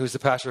Olson, who's the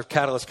pastor of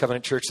Catalyst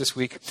Covenant Church this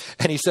week,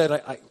 and he said,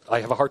 I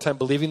have a hard time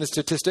believing the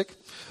statistic,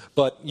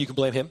 but you can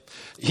blame him.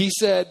 He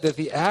said that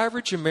the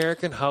average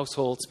American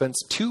household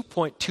spends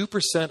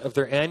 2.2% of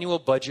their annual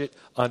budget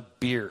on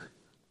beer,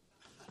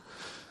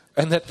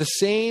 and that the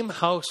same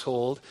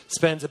household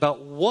spends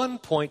about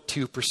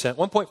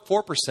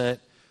 1.4%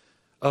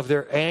 of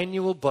their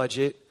annual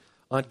budget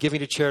on giving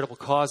to charitable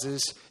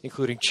causes,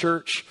 including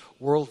church,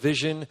 World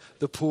Vision,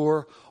 the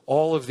poor,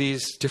 all of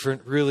these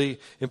different really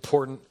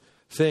important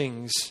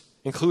things,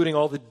 including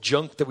all the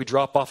junk that we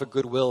drop off at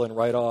Goodwill and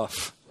write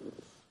off.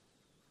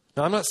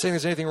 Now, I'm not saying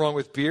there's anything wrong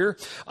with beer.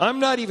 I'm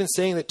not even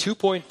saying that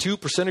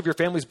 2.2% of your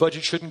family's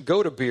budget shouldn't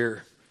go to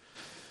beer.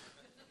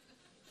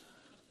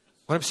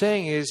 What I'm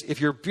saying is, if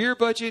your beer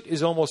budget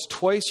is almost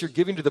twice you're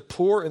giving to the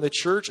poor and the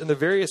church and the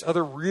various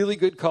other really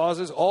good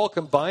causes, all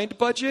combined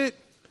budget,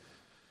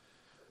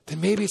 then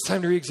maybe it's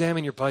time to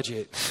re-examine your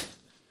budget.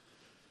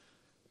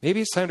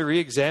 Maybe it's time to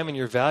re-examine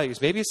your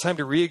values. Maybe it's time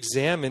to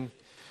re-examine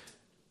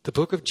the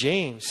book of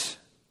James.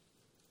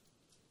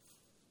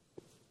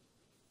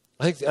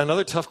 I think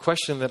another tough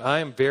question that I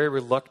am very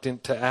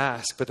reluctant to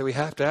ask, but that we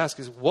have to ask,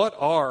 is what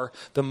are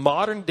the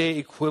modern day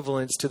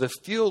equivalents to the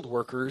field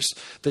workers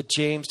that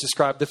James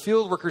described? The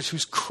field workers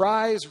whose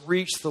cries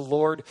reach the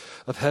Lord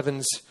of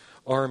heaven's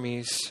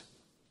armies.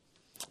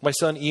 My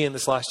son Ian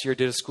this last year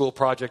did a school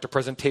project, a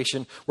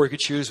presentation where he could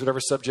choose whatever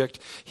subject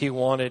he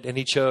wanted, and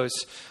he chose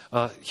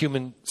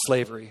human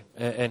slavery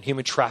and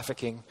human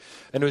trafficking.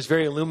 And it was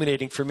very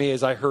illuminating for me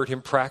as I heard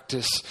him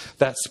practice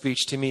that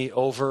speech to me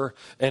over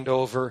and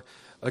over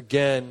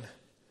again.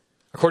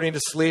 According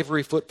to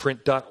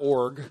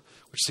slaveryfootprint.org,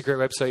 which is a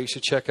great website you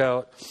should check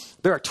out,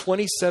 there are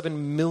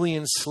 27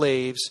 million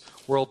slaves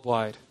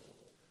worldwide.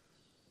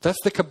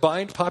 That's the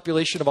combined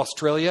population of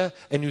Australia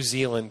and New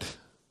Zealand.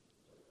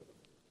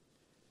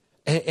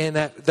 And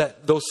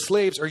that those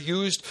slaves are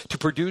used to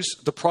produce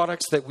the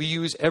products that we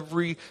use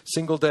every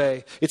single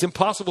day. It's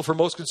impossible for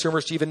most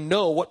consumers to even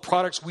know what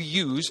products we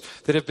use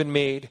that have been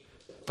made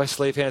by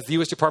slave hands. The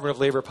U.S. Department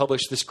of Labor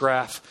published this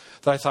graph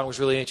that I thought was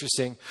really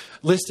interesting,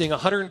 listing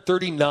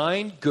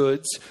 139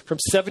 goods from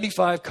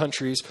 75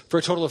 countries for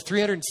a total of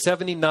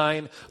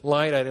 379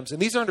 line items. And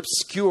these aren't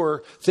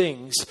obscure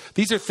things.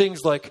 These are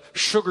things like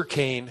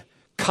sugarcane,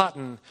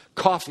 cotton,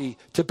 coffee,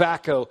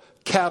 tobacco,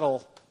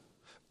 cattle,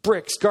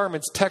 bricks,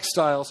 garments,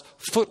 textiles,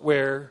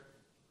 footwear.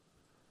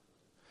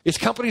 It's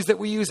companies that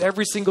we use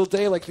every single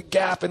day, like the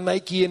Gap and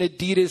Nike and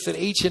Adidas and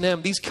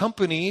H&M. These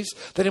companies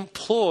that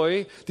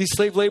employ these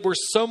slave laborers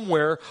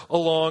somewhere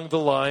along the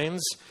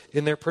lines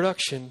in their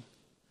production.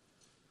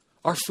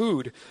 Our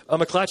food. A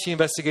McClatchy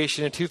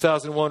investigation in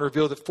 2001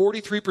 revealed that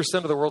 43%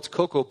 of the world's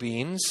cocoa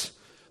beans,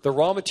 the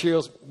raw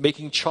materials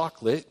making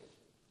chocolate,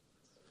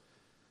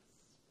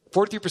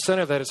 43%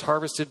 of that is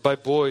harvested by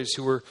boys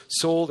who were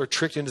sold or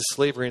tricked into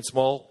slavery in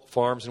small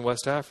farms in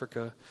West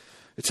Africa.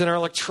 It's in our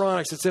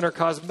electronics. It's in our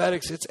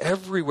cosmetics. It's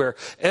everywhere.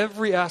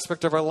 Every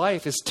aspect of our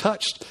life is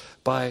touched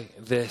by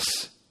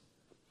this.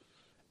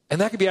 And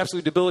that can be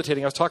absolutely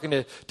debilitating. I was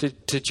talking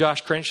to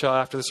Josh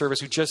Crenshaw after the service,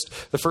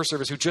 the first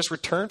service, who just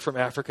returned from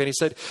Africa. And he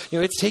said,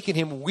 it's taken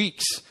him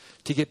weeks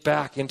to get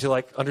back into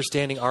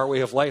understanding our way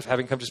of life,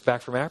 having come just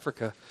back from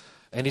Africa.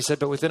 And he said,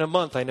 but within a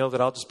month, I know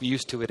that I'll just be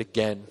used to it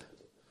again.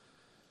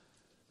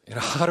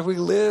 How do we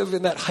live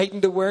in that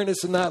heightened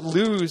awareness and not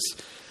lose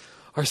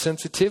our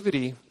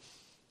sensitivity?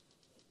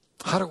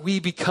 How do we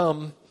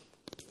become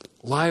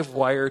live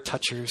wire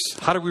touchers?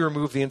 How do we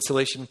remove the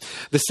insulation?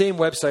 The same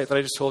website that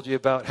I just told you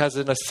about has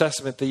an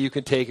assessment that you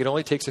can take. It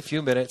only takes a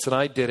few minutes, and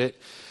I did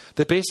it,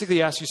 that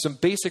basically asks you some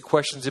basic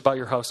questions about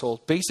your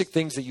household, basic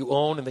things that you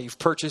own and that you've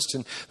purchased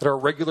and that are a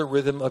regular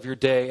rhythm of your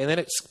day. And then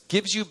it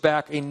gives you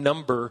back a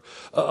number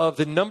of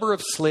the number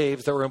of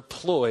slaves that were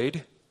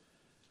employed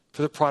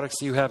for the products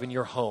that you have in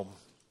your home.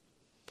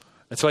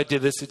 And so I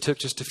did this. It took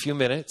just a few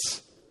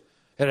minutes.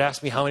 And it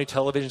asked me how many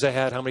televisions I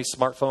had, how many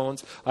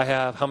smartphones I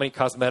have, how many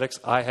cosmetics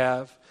I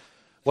have,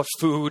 what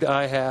food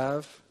I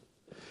have.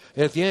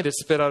 And at the end, it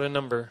spit out a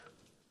number.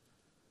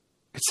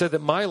 It said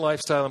that my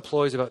lifestyle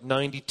employs about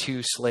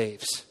 92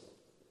 slaves.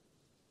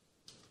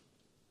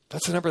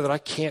 That's a number that I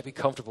can't be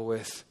comfortable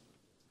with.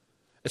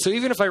 And so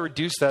even if I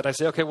reduce that, I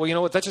say, okay, well, you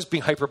know what? That's just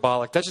being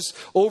hyperbolic. That's just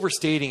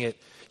overstating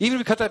it. Even if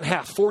we cut that in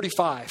half,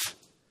 45.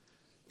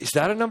 Is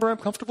that a number I'm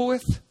comfortable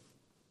with?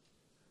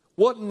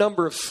 What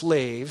number of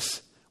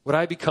slaves would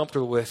I be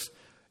comfortable with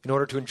in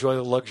order to enjoy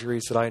the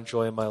luxuries that I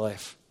enjoy in my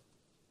life?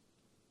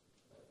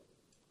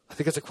 I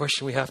think that's a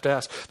question we have to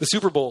ask. The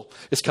Super Bowl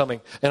is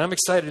coming, and I'm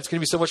excited. It's going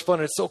to be so much fun,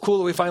 and it's so cool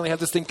that we finally have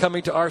this thing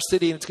coming to our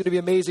city, and it's going to be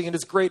amazing, and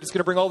it's great. It's going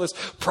to bring all this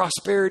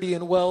prosperity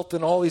and wealth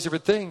and all these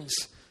different things.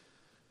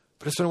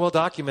 But it's been well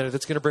documented.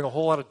 It's going to bring a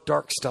whole lot of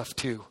dark stuff,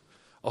 too.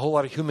 A whole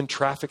lot of human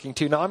trafficking,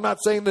 too. Now, I'm not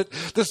saying that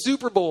the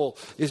Super Bowl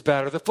is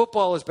bad or the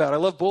football is bad. I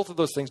love both of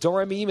those things. Don't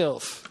write me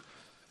emails.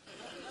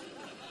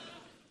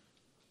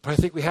 But I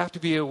think we have to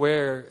be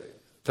aware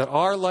that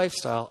our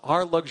lifestyle,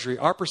 our luxury,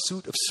 our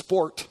pursuit of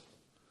sport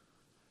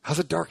has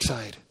a dark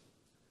side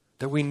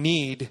that we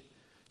need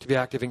to be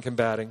active in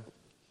combating.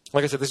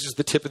 Like I said, this is just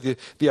the tip of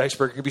the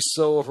iceberg. It can be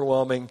so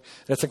overwhelming,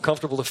 and it's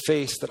uncomfortable to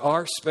face that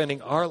our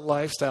spending, our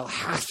lifestyle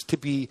has to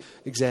be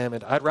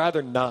examined. I'd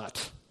rather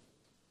not.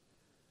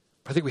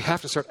 I think we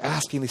have to start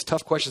asking these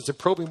tough questions and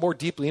probing more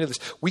deeply into this.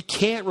 We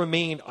can't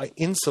remain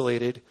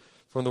insulated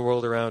from the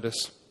world around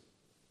us.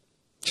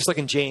 Just like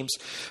in James,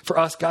 for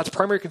us, God's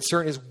primary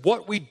concern is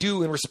what we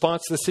do in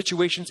response to the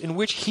situations in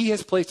which He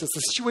has placed us, the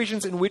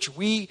situations in which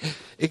we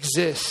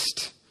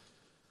exist.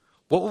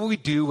 What will we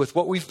do with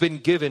what we've been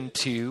given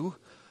to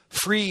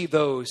free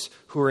those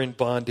who are in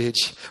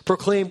bondage,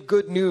 proclaim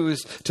good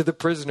news to the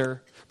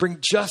prisoner, bring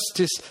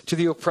justice to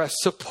the oppressed,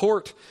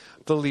 support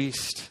the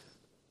least?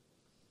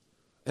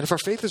 And if our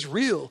faith is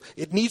real,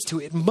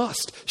 it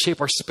must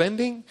shape our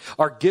spending,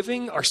 our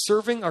giving, our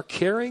serving, our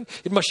caring.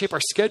 It must shape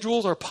our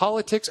schedules, our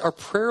politics, our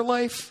prayer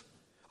life,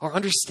 our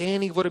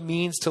understanding of what it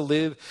means to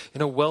live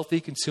in a wealthy,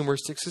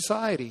 consumeristic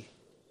society.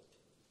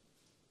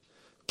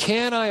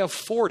 Can I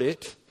afford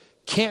it?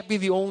 Can't be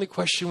the only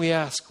question we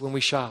ask when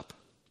we shop.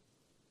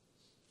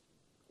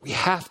 We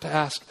have to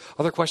ask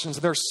other questions.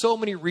 And there are so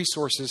many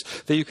resources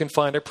that you can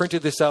find. I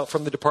printed this out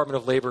from the Department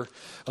of Labor.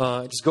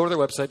 Just go to their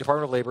website,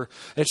 Department of Labor.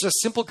 And it's just a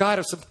simple guide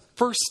of some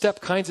first step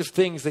kinds of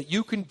things that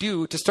you can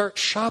do to start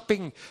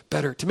shopping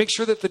better, to make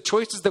sure that the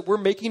choices that we're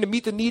making to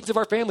meet the needs of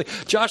our family.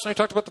 Josh and I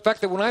talked about the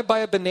fact that when I buy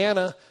a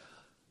banana,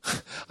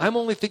 I'm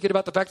only thinking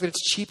about the fact that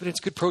it's cheap and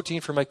it's good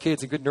protein for my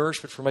kids and good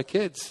nourishment for my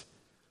kids.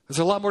 There's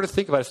a lot more to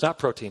think about. It's not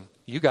protein.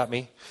 You got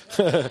me.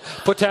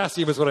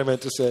 Potassium is what I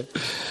meant to say.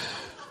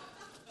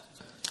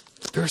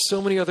 There are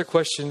so many other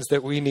questions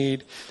that we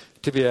need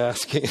to be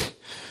asking.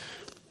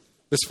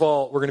 This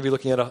fall, we're going to be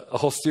looking at a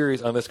whole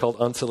series on this called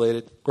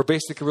Unsulated. We're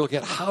looking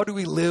at how do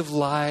we live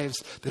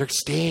lives that are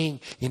staying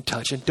in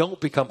touch and don't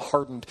become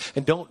hardened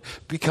and don't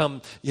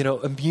become,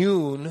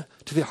 immune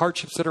to the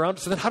hardships that are around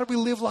us. And then how do we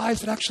live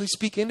lives that actually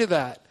speak into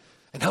that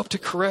and help to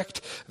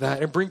correct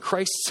that and bring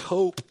Christ's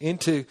hope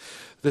into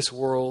this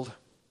world.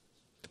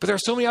 But there are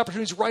so many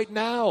opportunities right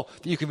now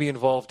that you can be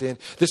involved in.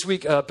 This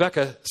week,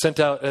 Becca sent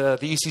out the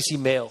ECC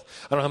mail.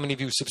 I don't know how many of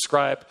you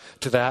subscribe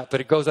to that, but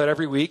it goes out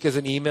every week as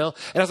an email.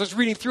 And as I was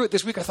reading through it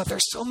this week, I thought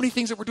there's so many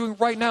things that we're doing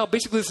right now.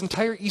 Basically, this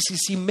entire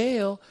ECC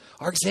mail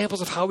are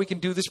examples of how we can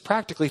do this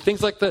practically.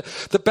 Things like the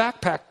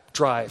backpack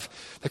drive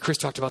that Chris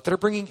talked about that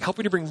are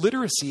helping to bring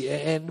literacy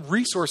and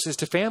resources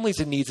to families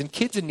in needs and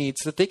kids in needs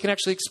so that they can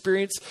actually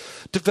experience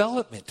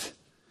development.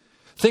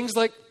 Things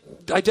like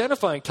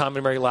identifying Tom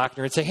and Mary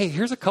Lackner and saying, hey,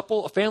 here's a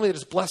family that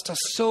has blessed us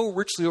so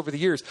richly over the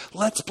years.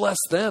 Let's bless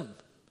them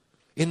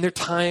in their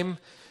time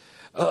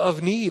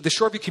of need. The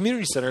Shoreview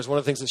Community Center is one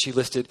of the things that she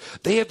listed.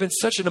 They have been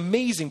such an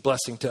amazing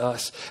blessing to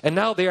us. And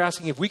now they're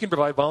asking if we can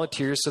provide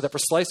volunteers so that for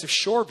Slice of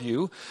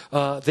Shoreview,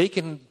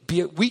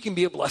 we can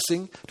be a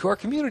blessing to our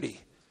community.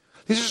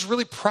 These are just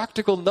really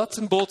practical nuts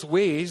and bolts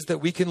ways that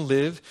we can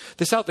live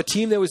this out. The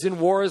team that was in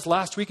Juarez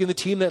last week and the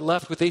team that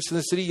left with Ace in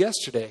the City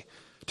yesterday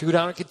to go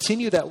down and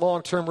continue that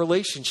long-term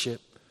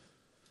relationship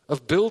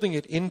of building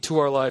it into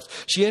our lives.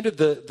 She ended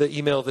the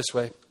email this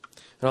way,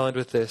 and I'll end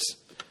with this.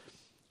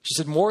 She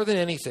said, more than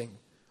anything,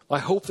 I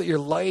hope that your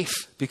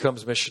life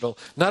becomes missional.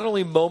 Not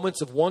only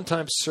moments of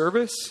one-time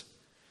service,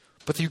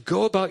 but that you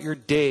go about your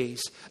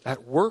days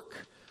at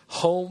work,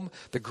 home,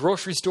 the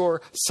grocery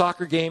store,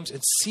 soccer games,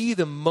 and see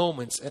the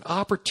moments and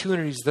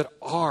opportunities that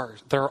are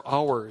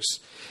ours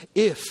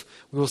if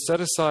we will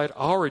set aside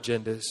our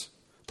agendas,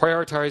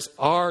 prioritize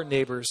our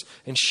neighbors,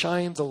 and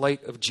shine the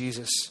light of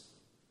Jesus.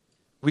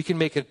 We can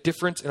make a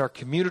difference in our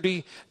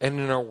community and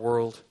in our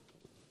world.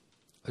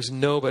 There's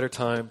no better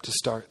time to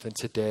start than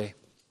today.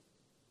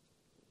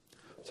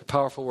 Those are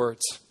powerful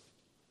words.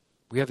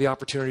 We have the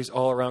opportunities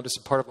all around us,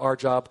 and part of our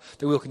job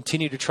that we'll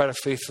continue to try to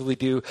faithfully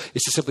do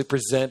is to simply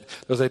present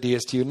those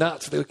ideas to you,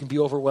 not so that we can be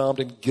overwhelmed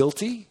and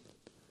guilty,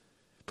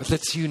 but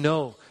lets you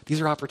know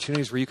these are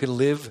opportunities where you can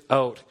live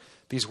out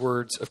these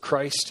words of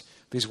Christ,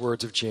 these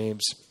words of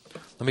James.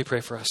 Let me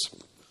pray for us.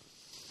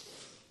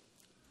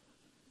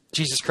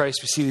 Jesus Christ,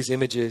 we see these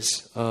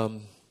images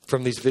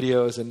from these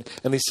videos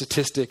and these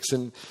statistics,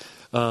 and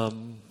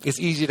it's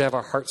easy to have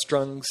our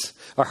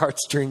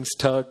heartstrings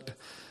tugged.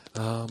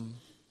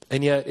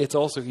 And yet it's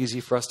also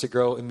easy for us to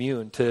grow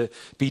immune, to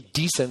be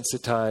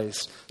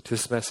desensitized to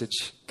this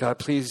message. God,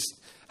 please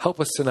help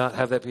us to not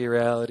have that be a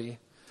reality.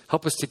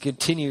 Help us to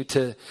continue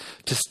to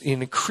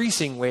in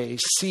increasing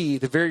ways, see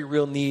the very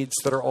real needs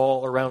that are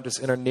all around us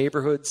in our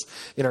neighborhoods,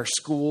 in our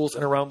schools,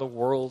 and around the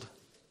world.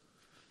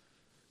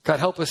 God,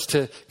 help us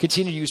to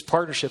continue to use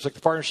partnerships like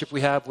the partnership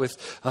we have with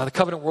the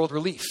Covenant World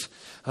Relief,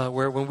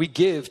 where when we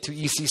give to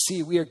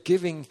ECC, we are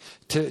giving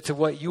to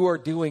what you are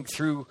doing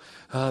through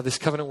this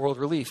Covenant World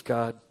Relief,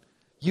 God.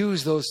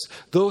 Use those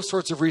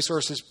sorts of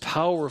resources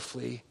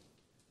powerfully.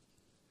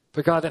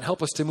 But God, then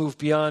help us to move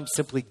beyond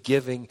simply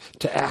giving,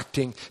 to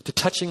acting, to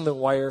touching the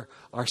wire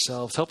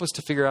ourselves. Help us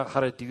to figure out how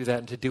to do that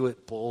and to do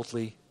it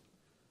boldly.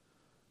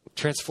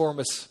 Transform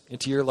us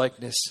into your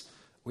likeness,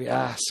 we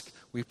ask,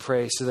 we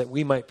pray, so that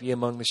we might be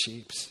among the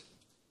sheep.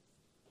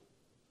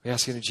 We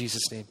ask it in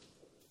Jesus' name.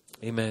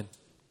 Amen.